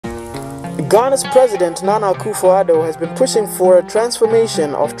Ghana's president Nana Akufo-Addo has been pushing for a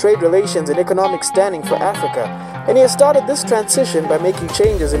transformation of trade relations and economic standing for Africa, and he has started this transition by making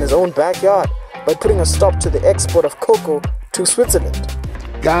changes in his own backyard by putting a stop to the export of cocoa to Switzerland.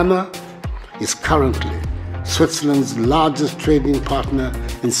 Ghana is currently Switzerland's largest trading partner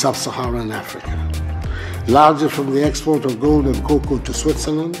in sub-Saharan Africa, larger from the export of gold and cocoa to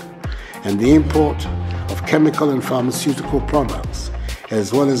Switzerland and the import of chemical and pharmaceutical products,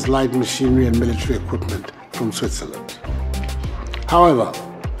 as well as light machinery and military equipment from Switzerland. However,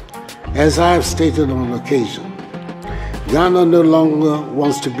 as I have stated on occasion, Ghana no longer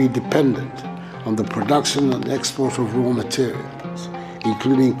wants to be dependent on the production and export of raw materials,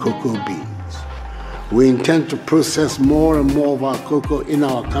 including cocoa beans. We intend to process more and more of our cocoa in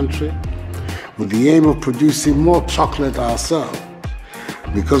our country with the aim of producing more chocolate ourselves,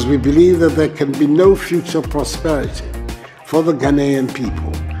 because we believe that there can be no future prosperity for the Ghanaian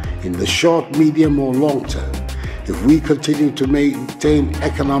people in the short, medium or long term if we continue to maintain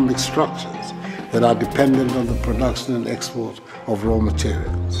economic structures that are dependent on the production and export of raw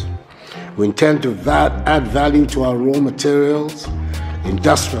materials. We intend to add value to our raw materials,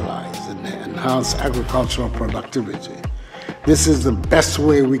 industrialize and enhance agricultural productivity. This is the best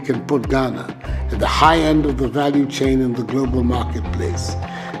way we can put Ghana at the high end of the value chain in the global marketplace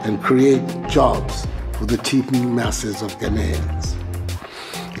and create jobs for the teeming masses of Ghanaians.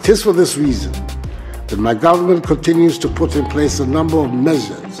 It is for this reason that my government continues to put in place a number of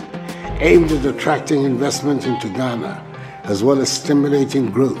measures aimed at attracting investment into Ghana, as well as stimulating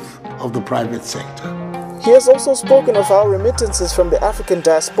growth of the private sector. He has also spoken of how remittances from the African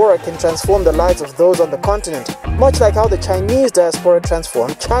diaspora can transform the lives of those on the continent, much like how the Chinese diaspora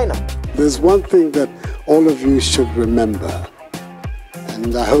transformed China. There's one thing that all of you should remember,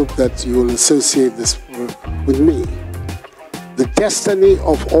 and I hope that you will associate this with me. The destiny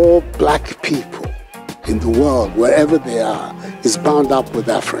of all black people in the world, wherever they are, is bound up with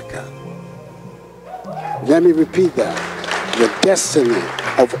Africa. Let me repeat that. The destiny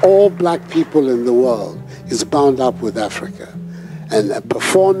of all black people in the world is bound up with Africa. And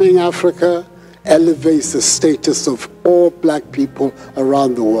performing Africa elevates the status of all black people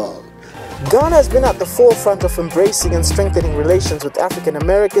around the world. Ghana has been at the forefront of embracing and strengthening relations with African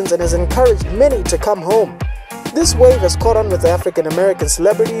Americans and has encouraged many to come home. This wave has caught on with African American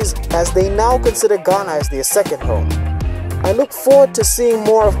celebrities as they now consider Ghana as their second home. I look forward to seeing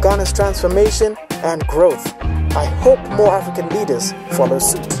more of Ghana's transformation and growth. I hope more African leaders follow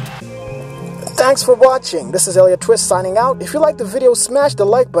suit. Thanks for watching. This is Elliot Twist signing out. If you liked the video, smash the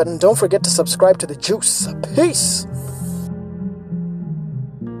like button. Don't forget to subscribe to The Juice. Peace!